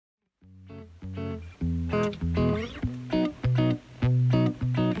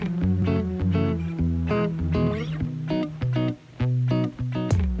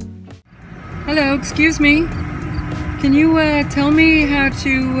Hello, excuse me. Can you tell me how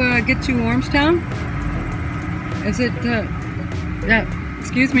to get to Ormstown? Is it, yeah,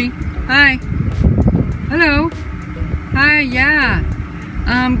 excuse me. Hi. Hello. Hi, yeah.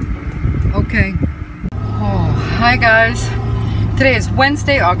 Okay. Oh, hi guys. Today is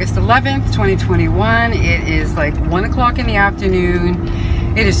Wednesday, August 11th, 2021. It is like 1 o'clock in the afternoon.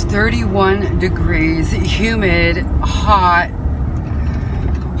 It is 31 degrees, humid, hot.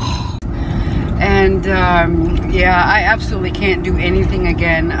 And yeah, I absolutely can't do anything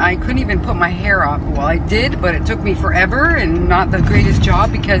again. I couldn't even put my hair up. Well, I did, but it took me forever and not the greatest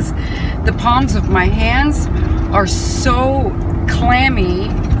job because the palms of my hands are so clammy,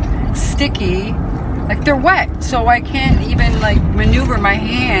 sticky, like they're wet. So I can't even like maneuver my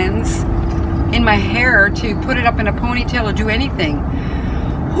hands in my hair to put it up in a ponytail or do anything.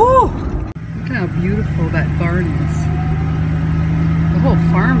 Whew! Look at how beautiful that barn is. The whole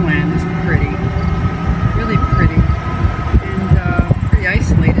farmland is pretty. Really pretty, and pretty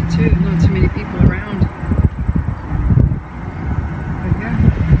isolated too, not too many people around. But yeah,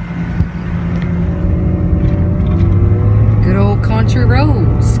 good old country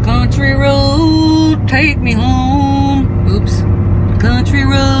roads. Country road, take me home. Oops, country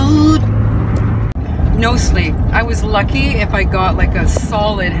road. No sleep. I was lucky if I got like a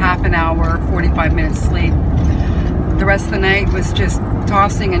solid half an hour, 45 minutes sleep. The rest of the night was just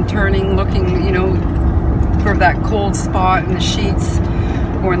tossing and turning, looking, you know, for that cold spot in the sheets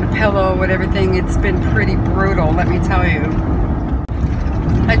or in the pillow with everything. It's been pretty brutal, let me tell you.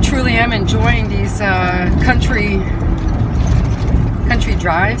 I truly am enjoying these country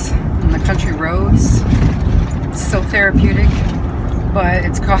drives and the country roads. It's so therapeutic, but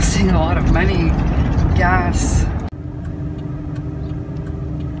it's costing a lot of money. Gas.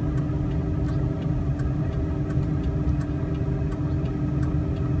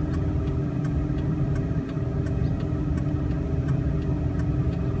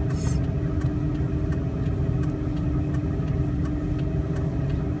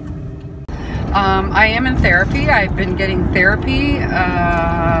 I am in therapy. I've been getting therapy.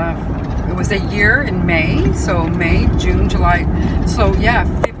 It was a year in May, so May, June, July. So yeah,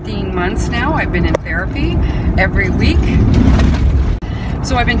 15 months now I've been in therapy every week.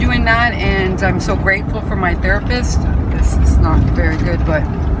 So I've been doing that, and I'm so grateful for my therapist. This is not very good, but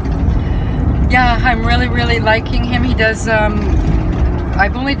yeah, I'm really liking him. He does,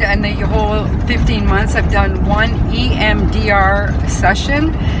 I've only done the whole 15 months, I've done one EMDR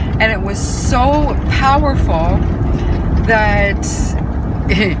session, and it was so powerful that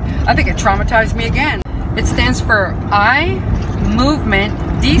I think it traumatized me again. It stands for Eye Movement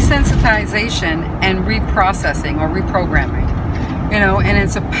Desensitization and Reprocessing or Reprogramming. You know, and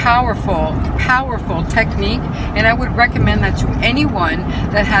it's a powerful technique, and I would recommend that to anyone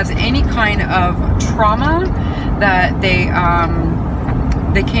that has any kind of trauma that they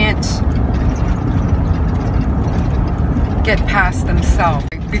can't get past themselves.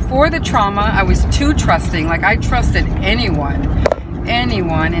 Before the trauma, I was too trusting. Like, I trusted anyone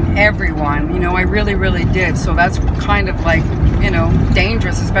and everyone, you know, I really did. So that's kind of like, you know,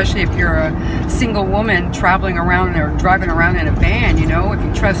 dangerous, especially if you're a single woman traveling around or driving around in a van. You know, if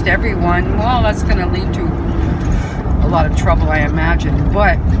you trust everyone, well, that's going to lead to a lot of trouble, I imagine.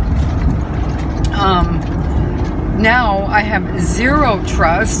 But now I have zero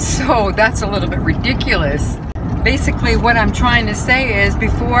trust, so that's a little bit ridiculous. Basically, what I'm trying to say is,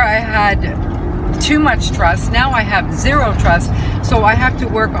 before I had too much trust, now I have zero trust, so I have to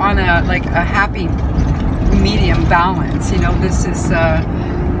work on a happy medium balance. You know, this is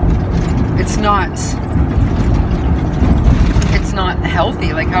it's not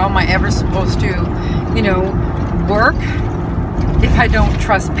healthy. Like, how am I ever supposed to, you know, work if I don't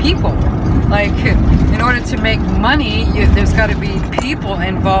trust people? Like, in order to make money, there's got to be people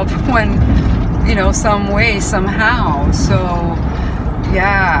involved when, you know, some way, somehow. So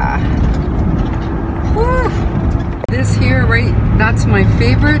yeah. Whew. This here, right, that's my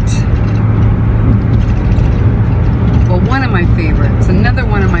favorite. Well, one of my favorites. Another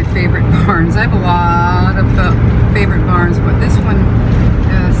one of my favorite barns. I have a lot of favorite barns, but this one,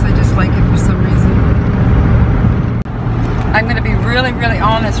 yes, I just like it for some reason. I'm going to be really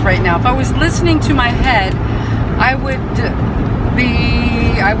honest right now. If I was listening to my head, I would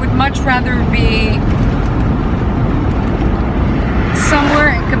much rather be somewhere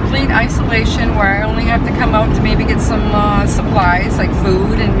in complete isolation where I only have to come out to maybe get some supplies like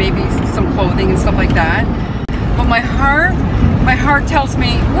food and maybe some clothing and stuff like that. But my heart tells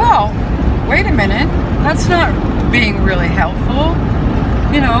me, well, wait a minute, that's not being really helpful.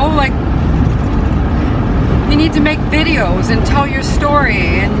 You know, like, you need to make videos and tell your story,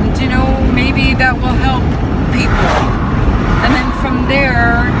 and, you know, maybe that will help people. And then from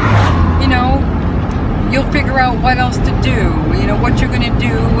there, you know, you'll figure out what else to do, you know, what you're going to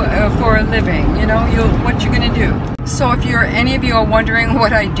do for a living, you know, what you're going to do. So if any of you are wondering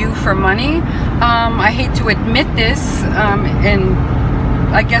what I do for money, I hate to admit this, and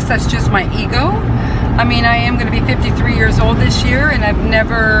I guess that's just my ego. I mean, I am going to be 53 years old this year, and I've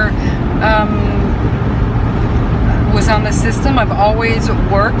never was on the system. I've always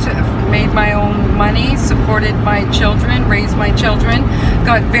worked, made my own money, supported my children, raised my children,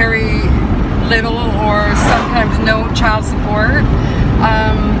 got very little or sometimes no child support.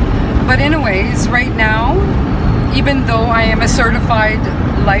 But anyways, right now, even though I am a certified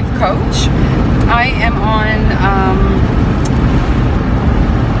life coach, I am on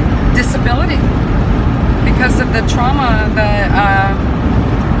disability because of the trauma that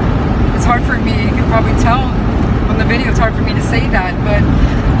it's hard for me, you can probably tell from the video, it's hard for me to say that, but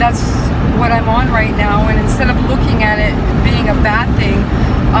that's what I'm on right now. And instead of looking at it being a bad thing,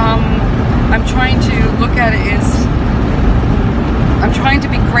 I'm trying to look at it as, I'm trying to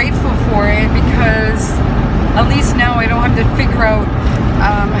be grateful for it, because at least now I don't have to figure out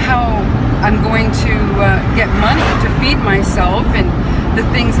how I'm going to get money to feed myself and the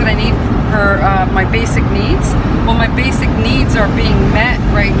things that I need for my basic needs. Well, my basic needs are being met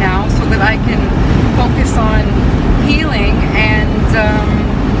right now so that I can focus on healing and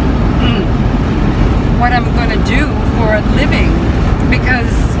what I'm going to do for a living.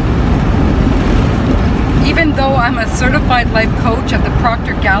 Because even though I'm a certified life coach at the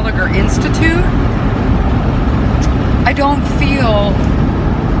Proctor Gallagher Institute, I don't feel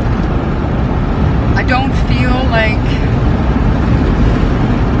like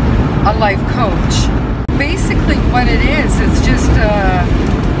a life coach. Basically what it is, it's just a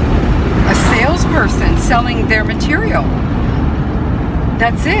salesperson selling their material.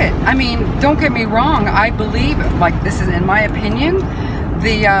 That's it. I mean, don't get me wrong, I believe, like, this is in my opinion,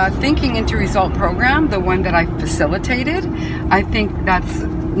 the Thinking into Result program, the one that I facilitated, I think that's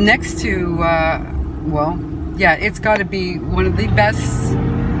next to, well, yeah, it's got to be one of the best.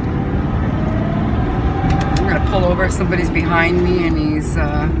 I'm going to pull over. Somebody's behind me, and he's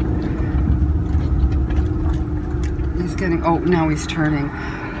getting, oh, now he's turning.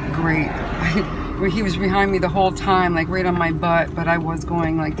 Great. He was behind me the whole time, like right on my butt, but I was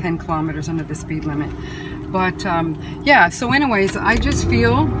going like 10 kilometers under the speed limit. But yeah, so anyways, I just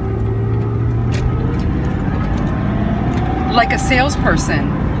feel like a salesperson.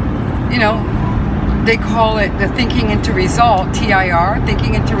 You know, they call it the Thinking into Result, TIR,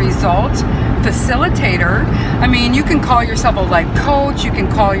 Thinking into Result facilitator. I mean, you can call yourself a life coach, you can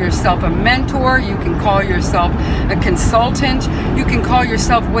call yourself a mentor, you can call yourself a consultant, you can call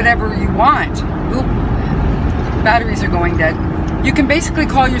yourself whatever you want. Oop, batteries are going dead. You can basically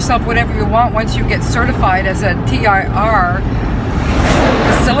call yourself whatever you want once you get certified as a TIR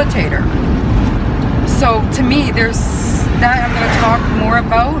facilitator. So to me, there's that I'm going to talk more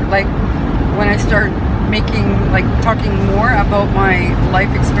about, like when I start talking more about my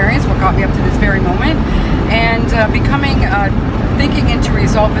life experience, what got me up to this very moment. And becoming a Thinking into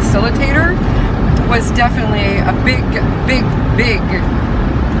Result facilitator was definitely a big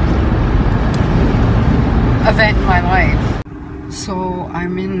event in my life. So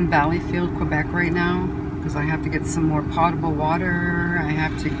I'm in Valleyfield, Quebec right now because I have to get some more potable water. I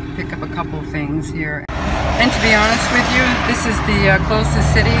have to pick up a couple of things here. And to be honest with you, this is the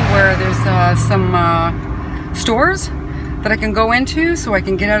closest city where there's some stores that I can go into so I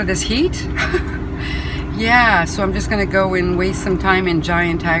can get out of this heat. Yeah, so I'm just going to go and waste some time in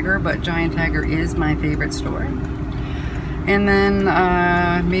Giant Tiger, but Giant Tiger is my favorite store. And then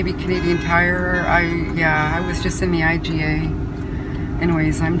maybe Canadian Tire. I was just in the IGA.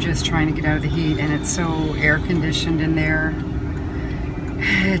 Anyways, I'm just trying to get out of the heat, and it's so air conditioned in there.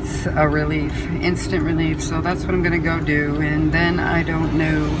 It's a relief, instant relief. So that's what I'm gonna go do. And then I don't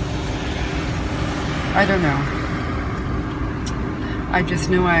know. I just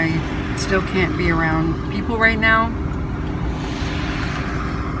know I still can't be around people right now.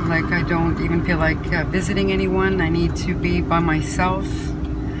 Like, I don't even feel like visiting anyone. I need to be by myself.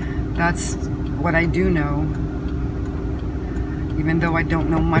 That's what I do know. Even though I don't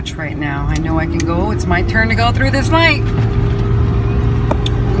know much right now. I know I can go. It's my turn to go through this light.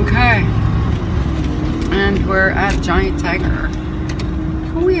 Okay. And we're at Giant Tiger.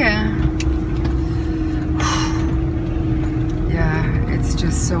 Oh yeah. Yeah, it's just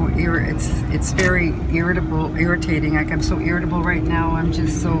just so it's very irritating. Like, I'm so irritable right now. I'm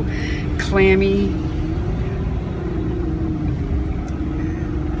just so clammy.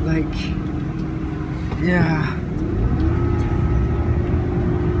 Like, yeah.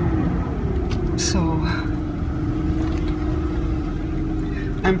 So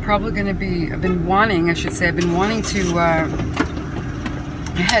I'm probably going to be, I've been wanting to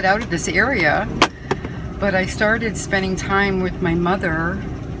head out of this area, but I started spending time with my mother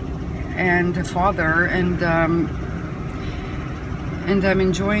and father, and I'm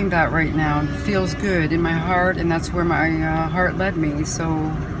enjoying that right now. It feels good in my heart, and that's where my heart led me. So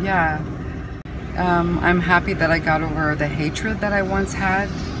yeah, I'm happy that I got over the hatred that I once had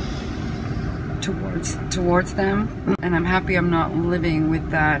towards them, and I'm happy I'm not living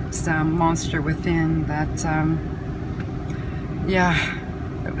with that monster within that yeah,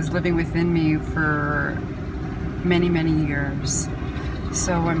 it was living within me for many years.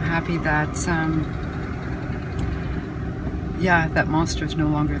 So I'm happy that yeah, that monster is no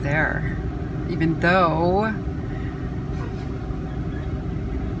longer there, even though,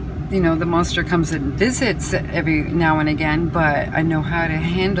 you know, the monster comes and visits every now and again, but I know how to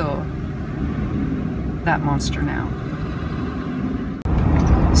handle that monster now.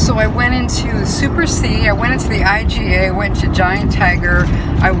 So I went into Super C, I went into the IGA, I went to Giant Tiger,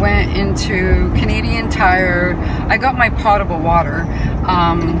 I went into Canadian Tire, I got my potable water,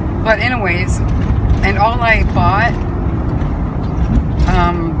 but anyways, and all I bought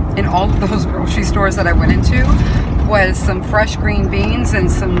in all of those grocery stores that I went into was some fresh green beans and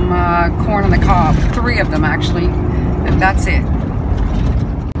some corn on the cob, 3 of them actually, and that's it.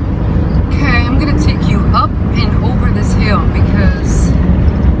 I'm going to take you up and over this hill because,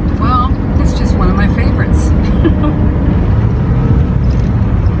 well, it's just one of my favorites.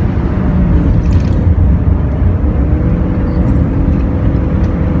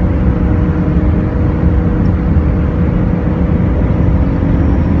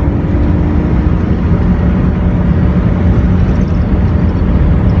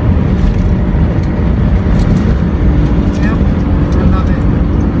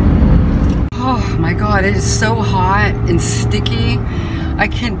 It is so hot and sticky. I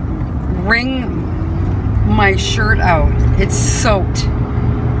can wring my shirt out. It's soaked.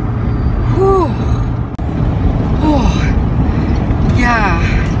 Whew. Oh, yeah.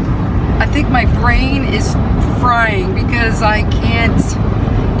 I think my brain is frying because I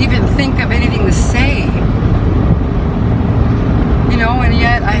can't even think of anything to say. You know, and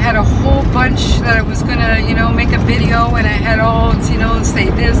yet I had a whole bunch that I was gonna, you know, make a video, and I had all, you know,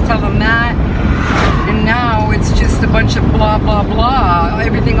 say this, tell them that. And now it's just a bunch of blah, blah, blah,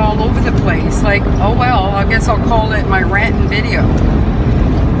 everything all over the place. Like, oh well, I guess I'll call it my ranting video.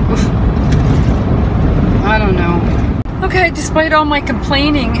 Oof. I don't know. Okay, despite all my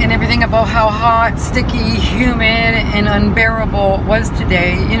complaining and everything about how hot, sticky, humid, and unbearable it was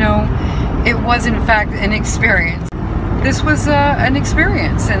today, you know, it was in fact an experience. This was an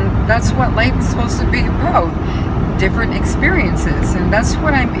experience, and that's what life is supposed to be about. Different experiences, and that's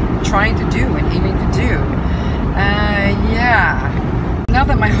what I'm trying to do and aiming to do. Yeah. Now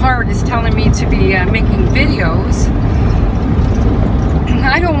that my heart is telling me to be making videos,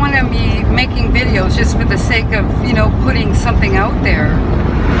 I don't want to be making videos just for the sake of, you know, putting something out there.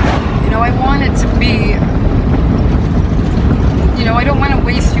 You know, I want it to be, you know, I don't want to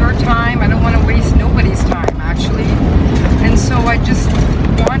waste your time. I don't want to waste nobody's time, actually. And so I just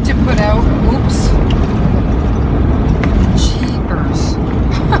want to put out, oops,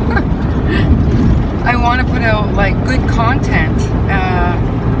 I want to put out like good content.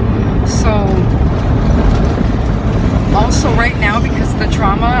 So also right now, because of the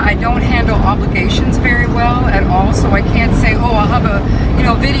trauma, I don't handle obligations very well at all. So I can't say, oh, I'll have a, you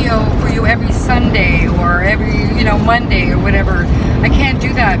know, video for you every Sunday or every, you know, Monday or whatever. I can't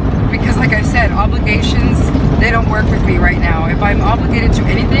do that because, like I said, obligations, they don't work with me right now. If I'm obligated to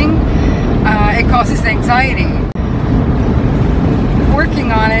anything, it causes anxiety.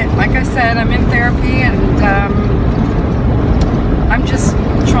 Working on it. Like I said, I'm in therapy, and I'm just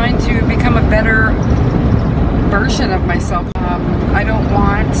trying to become a better version of myself. I don't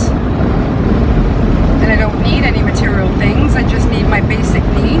want and I don't need any material things. I just need my basic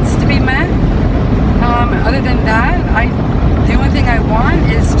needs to be met. Other than that, the only thing I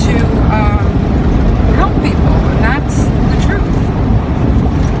want is to help people, and that's the truth.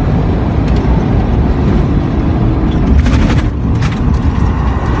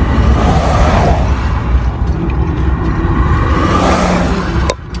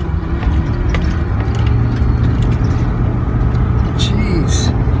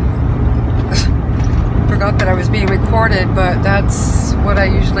 That I was being recorded, but that's what I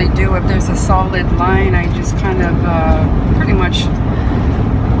usually do. If there's a solid line, I just kind of pretty much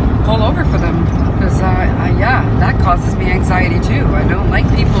pull over for them, because yeah, that causes me anxiety too. I don't like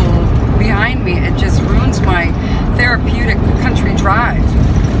people behind me. It just ruins my therapeutic country drive.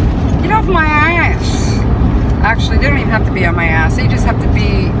 Get off my ass. Actually, they don't even have to be on my ass. They just have to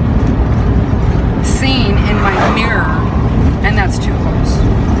be seen in my mirror, and that's too close.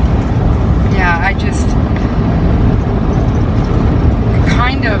 Yeah, I just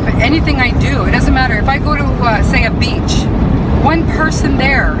kind of, anything I do, it doesn't matter. If I go to, say, a beach, one person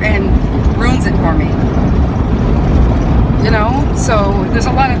there and ruins it for me. You know, so there's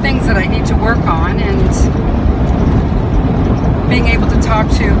a lot of things that I need to work on, and being able to talk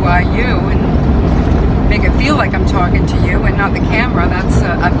to you and make it feel like I'm talking to you and not the camera, that's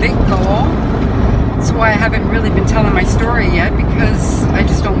a big goal. That's why I haven't really been telling my story yet, because I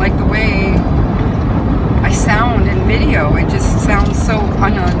just don't like the way I sound in video. It just sounds so, I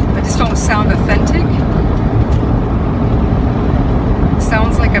just don't sound authentic.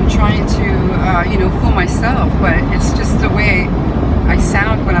 Sounds like I'm trying to, you know, fool myself, but it's just the way I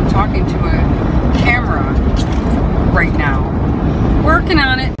sound when I'm talking to a camera right now. Working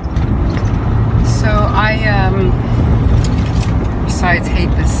on it. So besides hate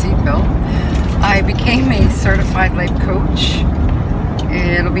this seatbelt, I became a certified life coach.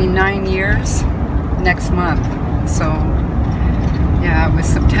 It'll be 9 years next month. So yeah, it was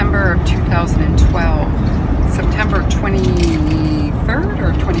September of 2012. September 23rd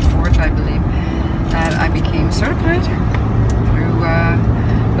or 24th, I believe, that I became certified through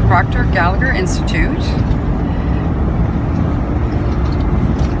the Proctor Gallagher Institute.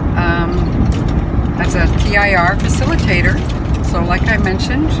 As a TIR facilitator. So like I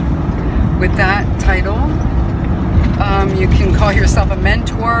mentioned, with that title, you can call yourself a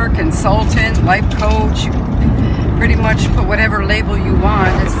mentor, consultant, life coach. You pretty much put whatever label you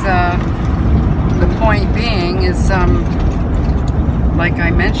want. Is the point being is, like I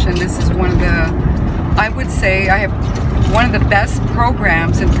mentioned, this is one of the, I would say I have one of the best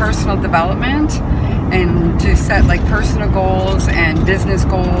programs in personal development, and to set like personal goals and business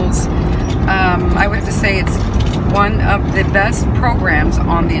goals. I would have to say it's one of the best programs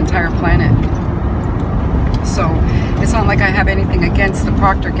on the entire planet. So it's not like I have anything against the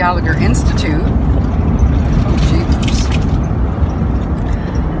Proctor Gallagher Institute. Oh, jeepers.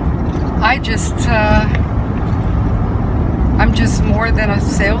 I just, I'm just more than a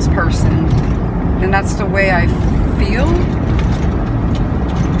salesperson, and that's the way I feel,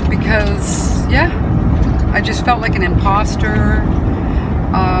 because, yeah, I just felt like an imposter,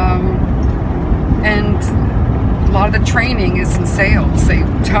 and a lot of the training is in sales. They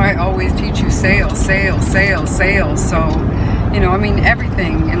always teach you sales, sales, sales, sales. So, you know, I mean,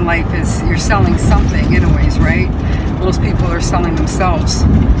 everything in life is, you're selling something anyways, right? Most people are selling themselves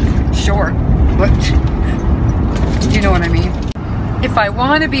short, but you know what I mean. If I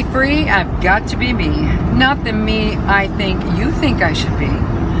want to be free, I've got to be me. Not the me I think you think I should be.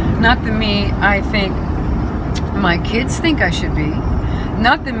 Not the me I think my kids think I should be.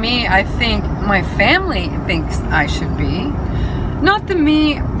 Not the me I think my family thinks I should be. Not the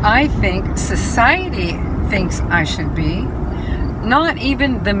me I think society thinks I should be. Not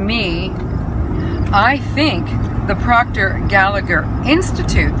even the me I think the Proctor Gallagher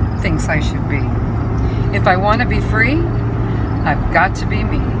Institute thinks I should be. If I want to be free, I've got to be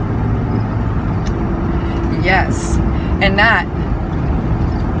me. Yes, and that,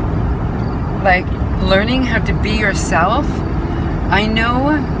 like, learning how to be yourself, I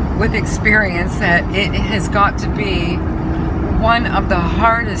know with experience that it has got to be one of the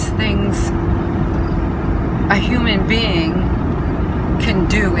hardest things a human being can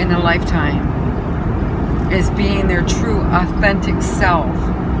do in a lifetime, is being their true authentic self.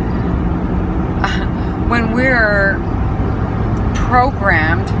 When we're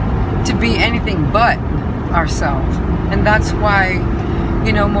programmed to be anything but ourselves, and that's why,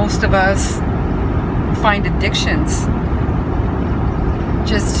 you know, most of us find addictions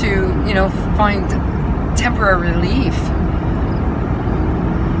just to, you know, find temporary relief,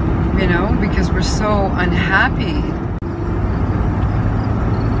 you know, because we're so unhappy.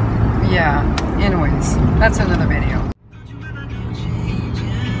 Yeah, anyways, that's another video.